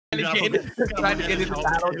Trying to get into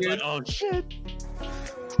battle, dude. Like, oh shit.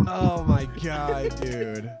 Oh my god,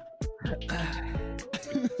 dude.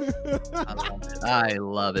 I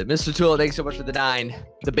love it. Mr. Tool, thanks so much for the 9.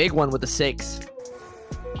 The big one with the 6.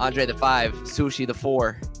 Andre the 5. Sushi the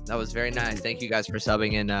 4. That was very nice. Thank you guys for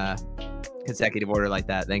subbing in consecutive order like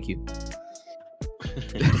that. Thank you.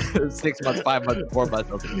 6 months, 5 months, 4 months.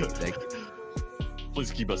 Thank you.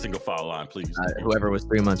 Please keep a single file line, please. Whoever was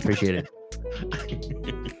 3 months, appreciate it.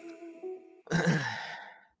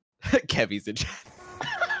 Kevy's in chat.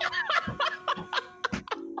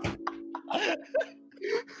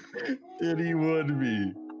 Did he would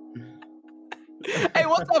be? Hey,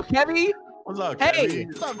 what's up, Kevy? What's up, Hey, Kevy?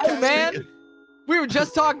 What's up, hey, man. We were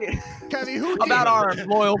just talking Kevy, who about our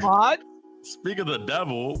loyal mod. Speak of the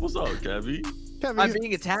devil, what's up, Kevy? Kevy, I'm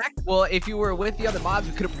being attacked. Well, if you were with the other mods,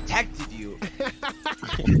 we could have protected you.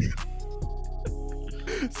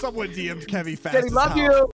 someone DM'd Kevy fast. Kevy, as love hell. you.